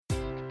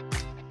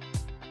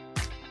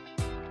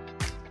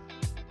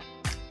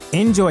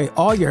Enjoy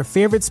all your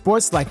favorite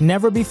sports like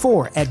never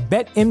before at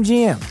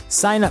BetMGM.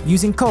 Sign up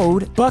using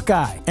code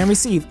Buckeye and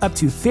receive up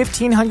to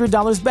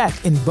 $1,500 back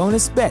in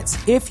bonus bets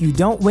if you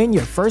don't win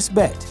your first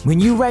bet. When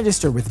you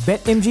register with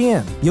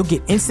BetMGM, you'll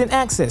get instant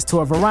access to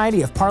a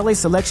variety of parlay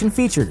selection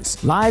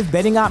features, live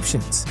betting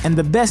options, and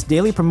the best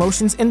daily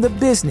promotions in the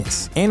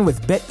business. And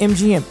with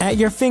BetMGM at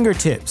your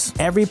fingertips,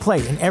 every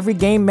play and every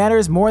game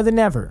matters more than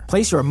ever.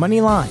 Place your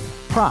money line,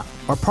 prop,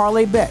 or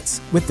parlay bets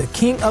with the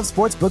king of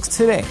sportsbooks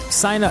today.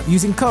 Sign up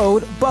using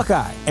code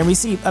Buckeye and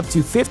receive up to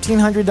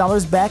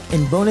 $1,500 back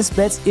in bonus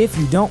bets if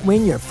you don't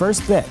win your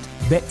first bet.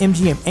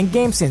 BetMGM and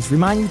GameSense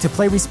remind you to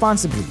play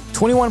responsibly.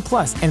 21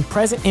 plus and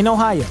present in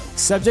Ohio,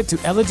 subject to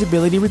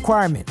eligibility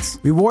requirements.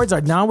 Rewards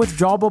are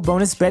non-withdrawable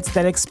bonus bets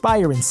that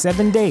expire in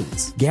 7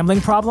 days. Gambling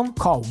problem?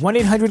 Call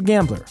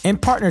 1-800-GAMBLER. In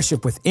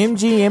partnership with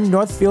MGM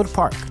Northfield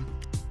Park.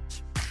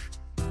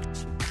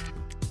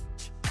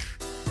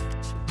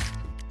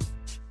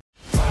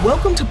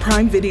 Welcome to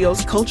Prime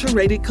Video's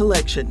Culture-Rated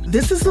Collection.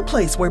 This is the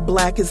place where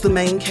Black is the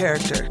main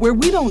character, where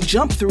we don't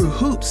jump through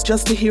hoops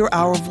just to hear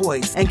our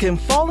voice, and can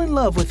fall in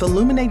love with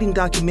illuminating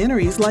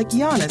documentaries like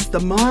Giannis, The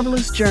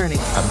Marvelous Journey.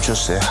 I'm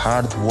just a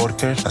hard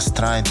worker that's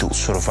trying to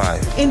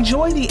survive.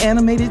 Enjoy the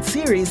animated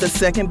series, The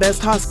Second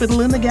Best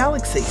Hospital in the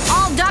Galaxy.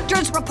 All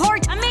doctors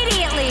report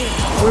immediately!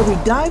 Where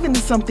we dive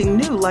into something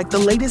new like the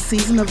latest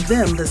season of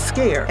Them, The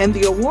Scare, and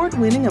the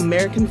award-winning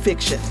American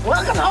Fiction.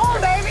 Welcome home,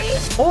 baby!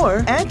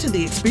 Or add to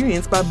the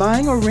experience by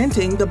buying or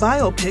renting the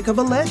biopic of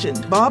a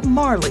legend, Bob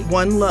Marley,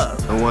 One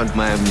Love. I want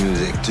my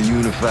music to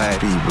unify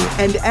people.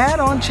 And add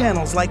on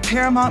channels like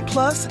Paramount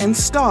Plus and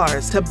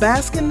Stars to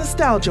bask in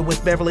nostalgia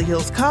with Beverly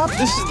Hills Cop.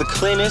 This is the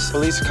cleanest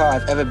police car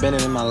I've ever been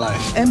in my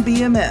life. And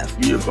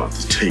BMF. You're about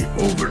to take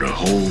over the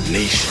whole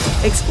nation.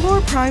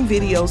 Explore Prime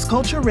Video's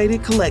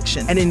Culture-Rated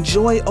Collection and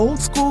enjoy old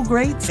school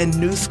greats and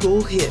new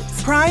school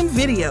hits. Prime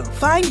Video.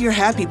 Find your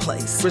happy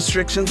place.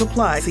 Restrictions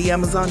apply. See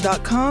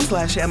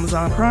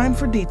Amazon.com/Amazon Prime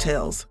for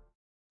details.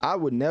 I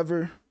would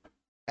never,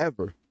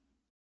 ever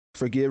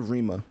forgive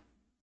Rema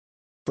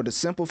for the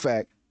simple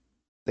fact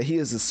that he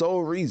is the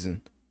sole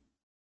reason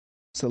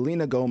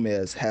Selena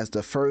Gomez has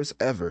the first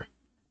ever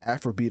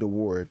Afrobeat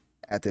award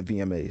at the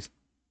VMAs.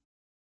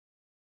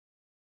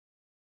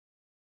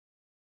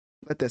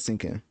 Let that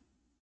sink in.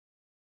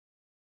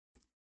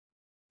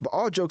 But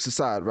all jokes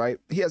aside, right?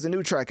 He has a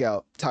new track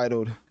out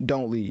titled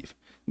Don't Leave.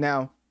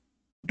 Now,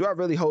 do I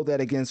really hold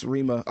that against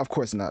Rema? Of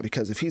course not,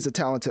 because if he's a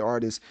talented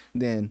artist,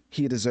 then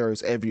he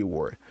deserves every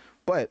award.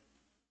 But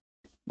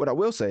what I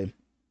will say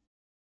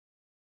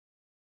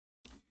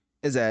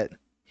is that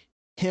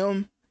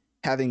him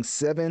having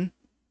 7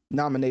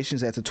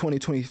 nominations at the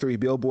 2023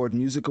 Billboard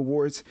Music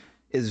Awards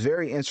is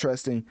very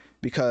interesting,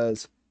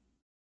 because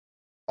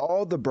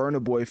all the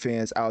Burna Boy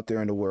fans out there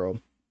in the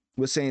world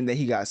were saying that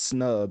he got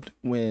snubbed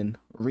when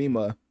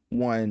Rema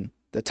won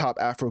the Top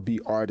Afrobeat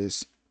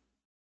Artist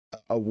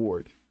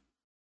award.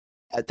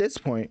 At this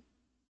point,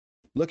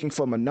 looking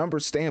from a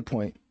numbers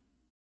standpoint,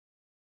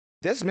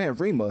 this man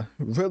Rema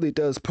really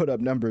does put up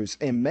numbers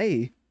and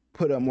may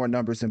put up more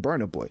numbers than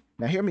Burna Boy.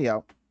 Now, hear me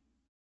out.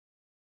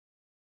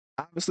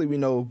 Obviously, we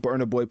know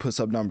Burna Boy puts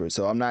up numbers,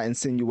 so I'm not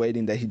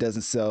insinuating that he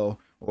doesn't sell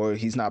or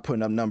he's not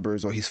putting up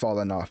numbers or he's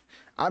falling off.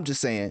 I'm just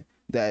saying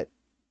that,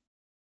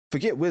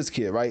 forget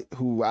Wizkid, right,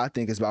 who I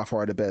think is by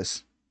far the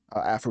best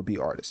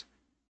Afrobeat artist.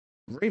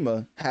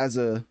 Rema has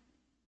a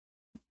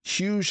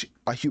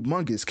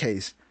humongous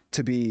case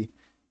to be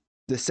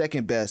the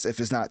second best if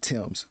it's not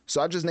Tim's.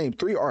 So I just named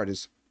 3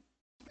 artists,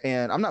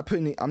 and I'm not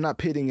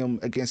pitting them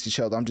against each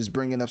other. I'm just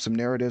bringing up some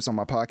narratives on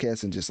my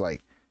podcast and just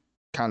like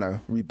kind of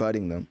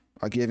rebutting them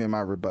or giving my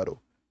rebuttal,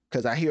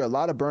 because I hear a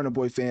lot of Burna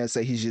Boy fans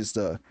say he's just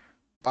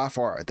by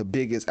far the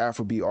biggest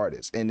Afrobeat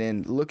artist, and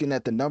then looking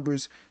at the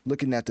numbers,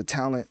 looking at the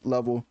talent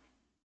level,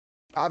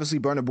 obviously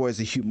Burna Boy is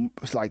a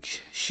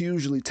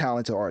hugely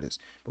talented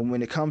artist, but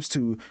when it comes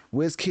to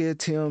Wizkid,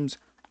 Tim's,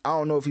 I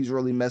don't know if he's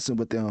really messing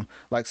with them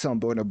like some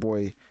Burna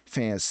Boy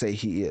fans say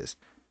he is.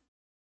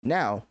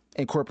 Now,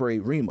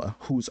 incorporate Rema,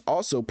 who's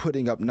also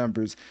putting up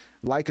numbers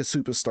like a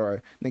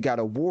superstar, and got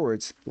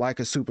awards like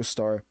a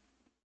superstar,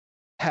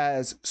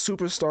 has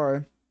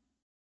superstar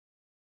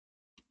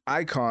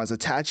icons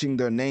attaching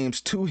their names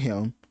to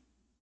him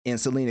in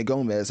Selena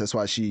Gomez. That's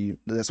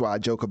why I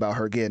joke about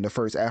her getting the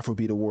first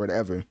Afrobeat award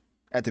ever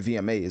at the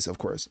VMAs, of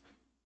course.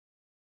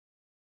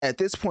 At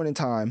this point in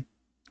time,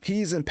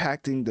 he's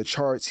impacting the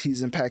charts,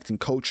 he's impacting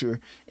culture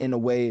in a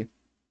way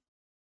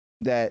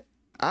that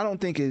I don't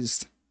think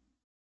is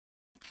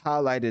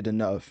highlighted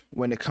enough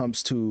when it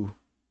comes to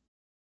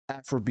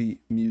Afrobeat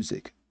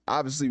music.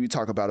 Obviously, we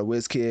talk about a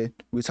Wizkid,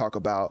 we talk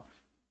about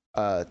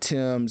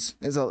Tim's,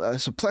 there's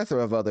a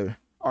plethora of other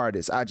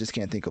artists, I just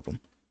can't think of them.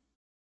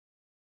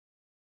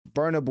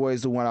 Burna Boy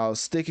is the one I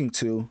was sticking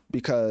to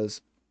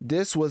because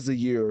this was the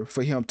year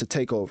for him to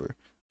take over.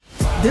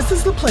 This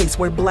is the place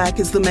where Black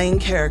is the main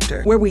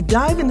character, where we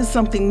dive into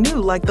something new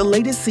like the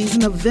latest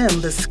season of Them,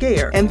 The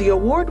Scare, and the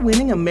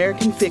award-winning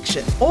American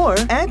Fiction. Or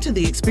add to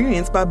the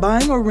experience by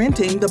buying or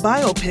renting the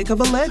biopic of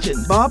a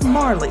legend, Bob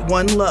Marley,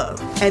 One Love.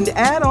 And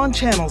add on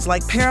channels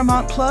like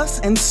Paramount Plus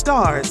and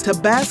Stars to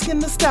bask in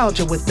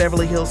nostalgia with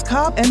Beverly Hills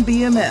Cop and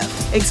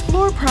BMF.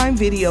 Explore Prime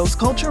Video's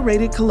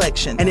culture-rated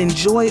collection and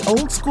enjoy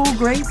old school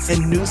greats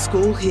and new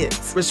school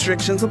hits.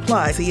 Restrictions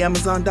apply. See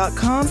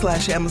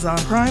Amazon.com/Amazon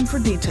Prime for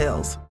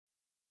details.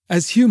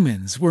 As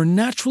humans, we're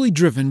naturally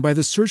driven by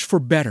the search for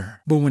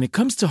better. But when it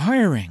comes to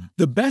hiring,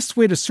 the best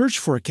way to search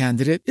for a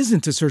candidate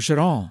isn't to search at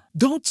all.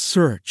 Don't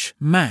search,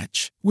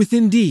 match with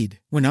Indeed.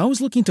 When I was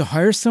looking to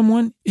hire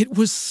someone, it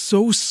was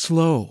so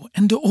slow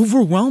and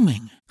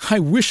overwhelming. I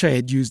wish I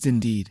had used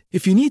Indeed.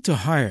 If you need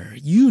to hire,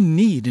 you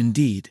need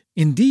Indeed.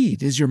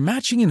 Indeed is your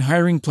matching and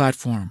hiring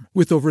platform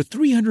with over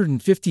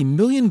 350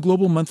 million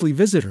global monthly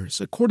visitors,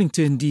 according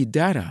to Indeed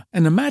data,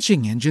 and a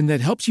matching engine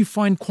that helps you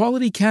find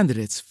quality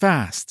candidates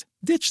fast.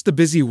 Ditch the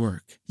busy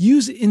work.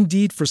 Use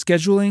Indeed for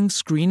scheduling,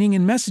 screening,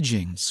 and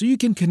messaging so you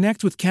can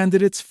connect with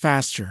candidates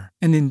faster.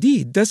 And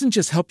Indeed doesn't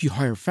just help you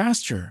hire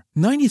faster.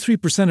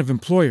 93% of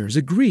employers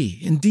agree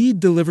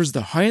Indeed delivers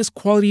the highest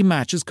quality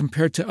matches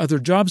compared to other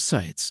job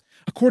sites,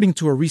 according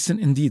to a recent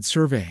Indeed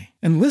survey.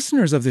 And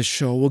listeners of this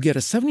show will get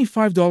a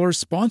 $75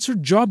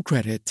 sponsored job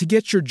credit to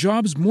get your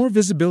jobs more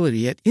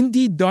visibility at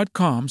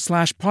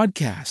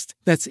Indeed.com/podcast.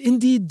 That's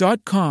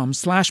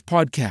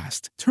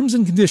Indeed.com/podcast. Terms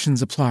and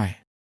conditions apply.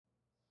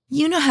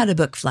 You know how to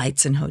book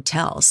flights and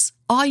hotels.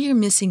 All you're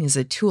missing is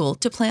a tool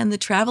to plan the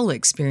travel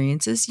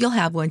experiences you'll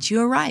have once you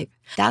arrive.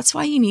 That's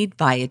why you need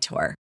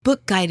Viator.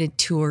 Book guided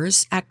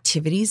tours,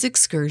 activities,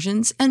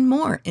 excursions, and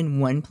more in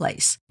one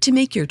place to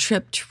make your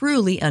trip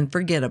truly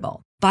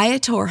unforgettable.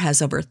 Viator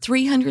has over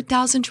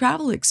 300,000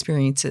 travel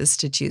experiences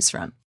to choose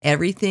from.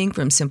 Everything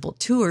from simple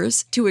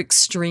tours to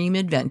extreme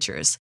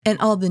adventures and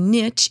all the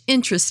niche,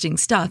 interesting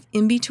stuff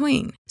in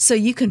between. So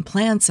you can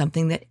plan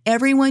something that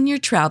everyone you're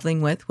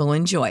traveling with will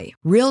enjoy.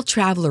 Real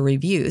traveler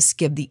reviews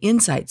give the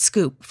inside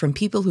scoop from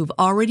people who've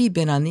already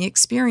been on the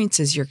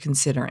experiences you're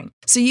considering.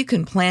 So you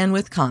can plan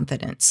with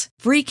confidence.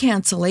 Free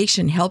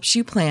cancellation helps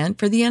you plan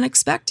for the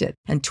unexpected.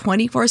 And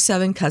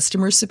 24/7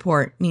 customer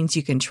support means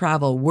you can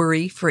travel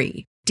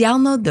worry-free.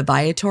 Download the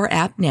Viator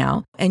app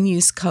now and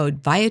use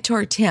code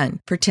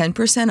Viator10 for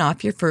 10%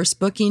 off your first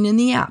booking in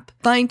the app.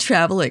 Find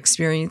travel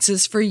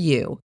experiences for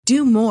you.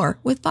 Do more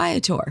with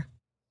Viator.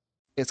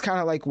 It's kind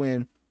of like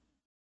when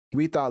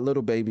we thought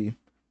Little Baby,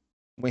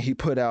 when he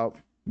put out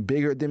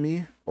Bigger Than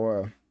Me,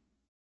 or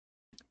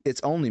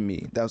It's Only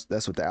Me. That's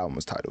what the album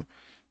was titled.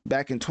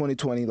 Back in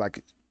 2020,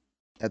 like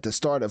at the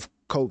start of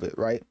COVID,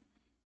 right?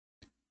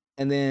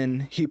 And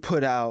then he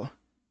put out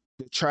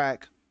the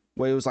track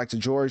where it was like the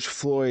George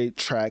Floyd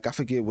track. I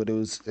forget what it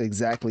was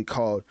exactly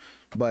called,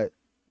 but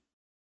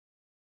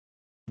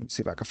let me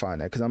see if I can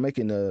find that, because I'm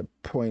making a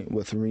point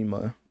with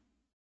Rema.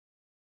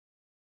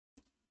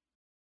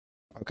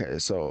 Okay,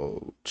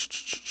 so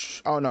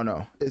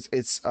no,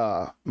 it's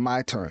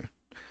My Turn.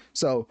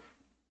 So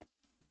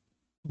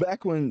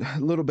back when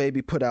Little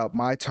Baby put out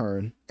My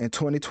Turn in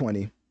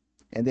 2020,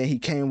 and then he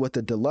came with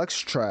the deluxe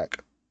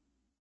track.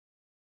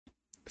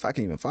 If I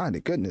can even find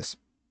it, goodness.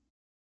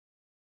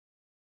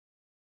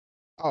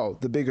 Oh,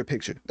 The Bigger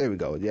Picture. There we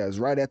go. Yeah, it's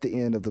right at the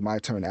end of the My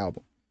Turn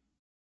album.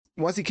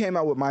 Once he came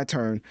out with My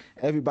Turn,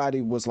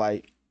 everybody was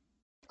like,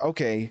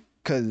 okay,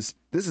 because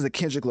this is a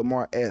Kendrick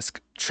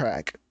Lamar-esque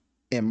track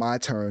in My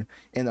Turn,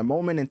 in a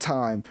moment in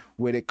time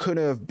where it could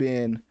have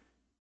been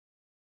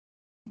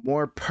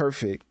more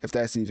perfect, if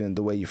that's even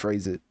the way you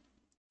phrase it,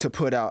 to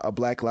put out a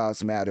Black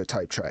Lives Matter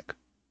type track.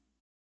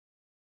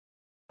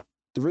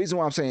 The reason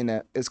why I'm saying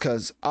that is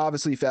because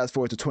obviously fast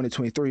forward to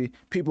 2023,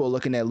 people are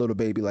looking at Little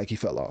Baby like he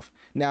fell off.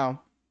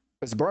 Now,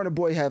 is Burna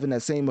Boy having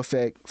that same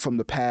effect from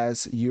the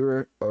past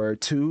year or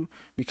two?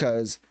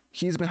 Because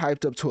he's been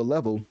hyped up to a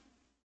level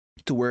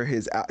to where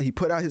he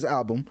put out his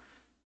album.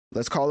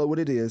 Let's call it what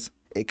it is.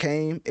 It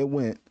came, it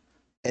went,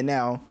 and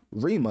now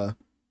Rema,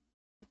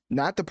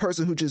 not the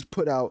person who just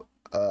put out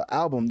an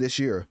album this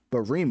year,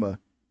 but Rema,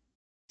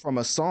 from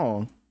a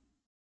song,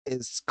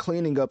 is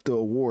cleaning up the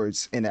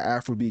awards in the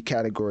Afrobeat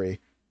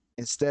category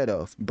instead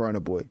of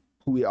Burna Boy,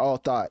 who we all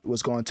thought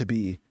was going to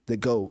be the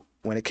GOAT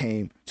when it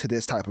came to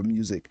this type of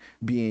music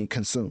being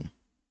consumed.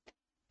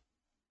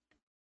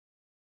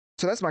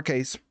 So that's my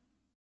case.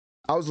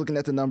 I was looking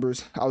at the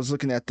numbers. I was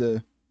looking at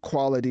the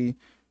quality,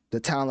 the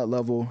talent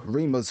level.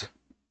 Rema's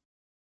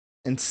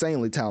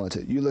insanely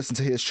talented. You listen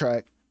to his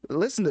track.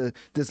 Listen to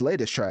this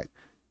latest track,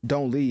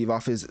 Don't Leave,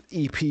 off his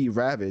EP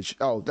Ravage.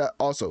 Oh, that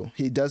also,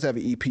 he does have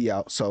an EP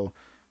out. So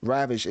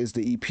Ravage is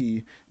the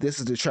EP. This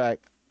is the track.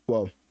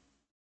 Well,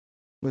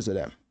 where's it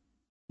at?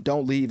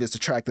 Don't Leave is the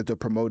track that they're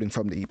promoting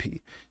from the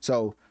EP.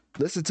 So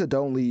listen to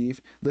Don't Leave,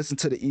 listen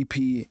to the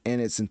EP in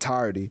its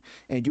entirety,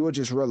 and you will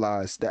just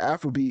realize the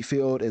Afrobeat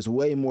field is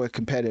way more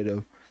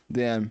competitive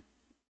than,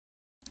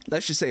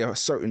 let's just say, a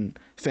certain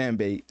fan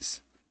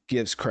base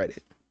gives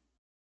credit.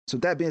 So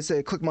with that being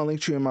said, click my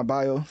link tree in my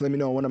bio. Let me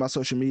know on one of my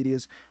social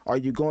medias. Are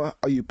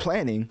you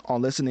planning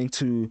on listening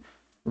to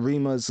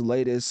Rema's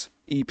latest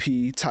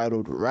EP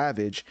titled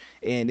Ravage?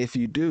 And if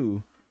you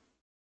do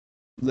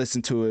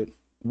listen to it,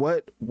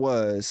 what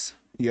was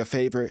your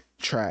favorite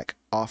track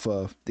off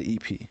of the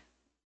EP?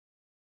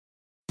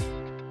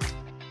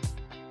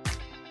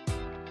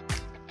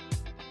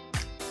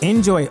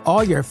 Enjoy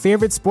all your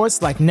favorite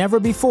sports like never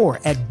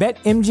before at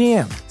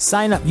BetMGM.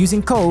 Sign up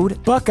using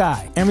code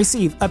Buckeye and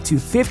receive up to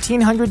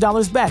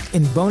 $1,500 back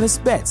in bonus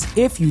bets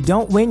if you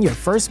don't win your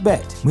first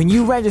bet. When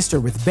you register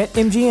with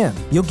BetMGM,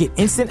 you'll get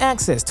instant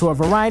access to a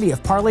variety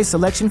of parlay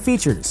selection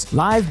features,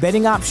 live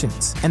betting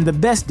options, and the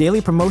best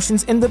daily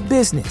promotions in the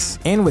business.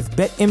 And with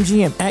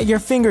BetMGM at your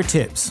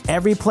fingertips,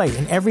 every play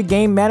and every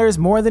game matters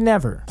more than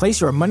ever.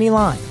 Place your money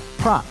line,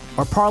 prop,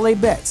 or parlay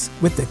bets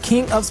with the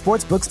king of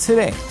sportsbooks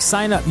today.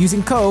 Sign up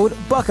using code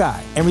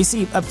Buckeye and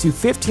receive up to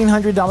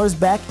 $1,500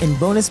 back in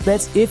bonus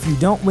bets if you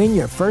don't win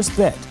your first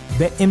bet.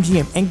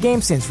 BetMGM and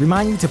GameSense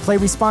remind you to play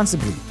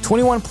responsibly.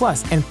 21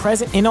 plus and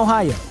present in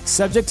Ohio,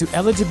 subject to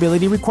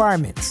eligibility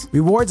requirements.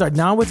 Rewards are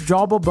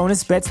non-withdrawable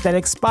bonus bets that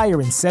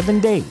expire in 7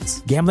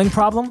 days. Gambling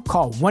problem?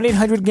 Call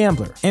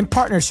 1-800-GAMBLER. In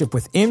partnership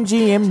with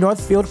MGM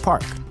Northfield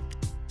Park.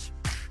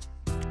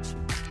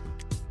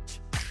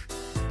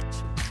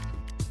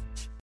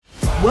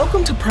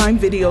 Welcome to Prime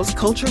Video's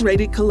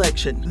culture-rated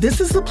collection.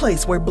 This is the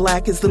place where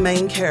Black is the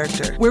main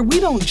character, where we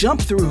don't jump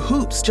through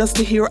hoops just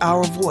to hear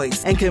our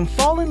voice, and can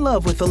fall in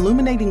love with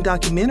illuminating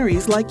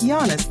documentaries like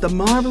Giannis, The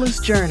Marvelous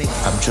Journey.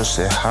 I'm just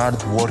a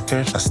hard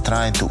worker that's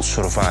trying to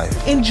survive.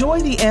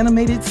 Enjoy the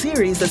animated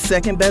series, The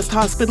Second Best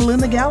Hospital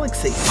in the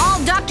Galaxy.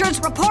 All doctors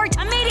report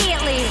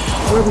immediately.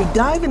 Where we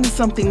dive into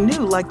something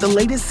new like the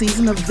latest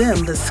season of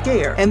Them, The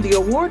Scare, and the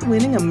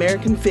award-winning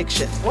American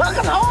Fiction.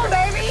 Welcome home,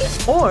 baby.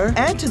 Or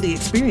add to the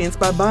experience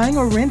by buying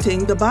or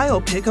renting the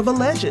biopic of a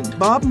legend,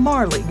 Bob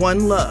Marley,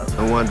 One Love.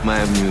 I want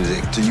my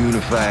music to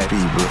unify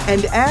people.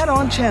 And add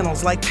on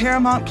channels like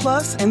Paramount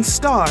Plus and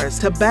Stars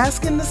to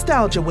bask in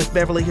nostalgia with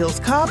Beverly Hills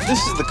Cop.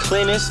 This is the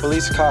cleanest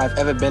police car I've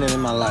ever been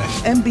in my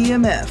life. And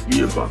BMF.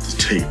 You're about to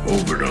take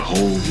over the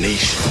whole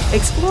nation.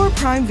 Explore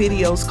Prime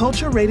Video's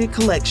culture-rated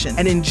collection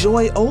and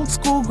enjoy old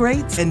school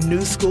greats and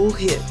new school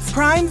hits.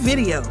 Prime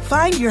Video.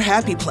 Find your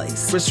happy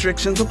place.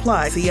 Restrictions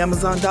apply. See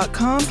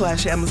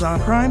Amazon.com/Amazon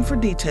Prime for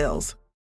details.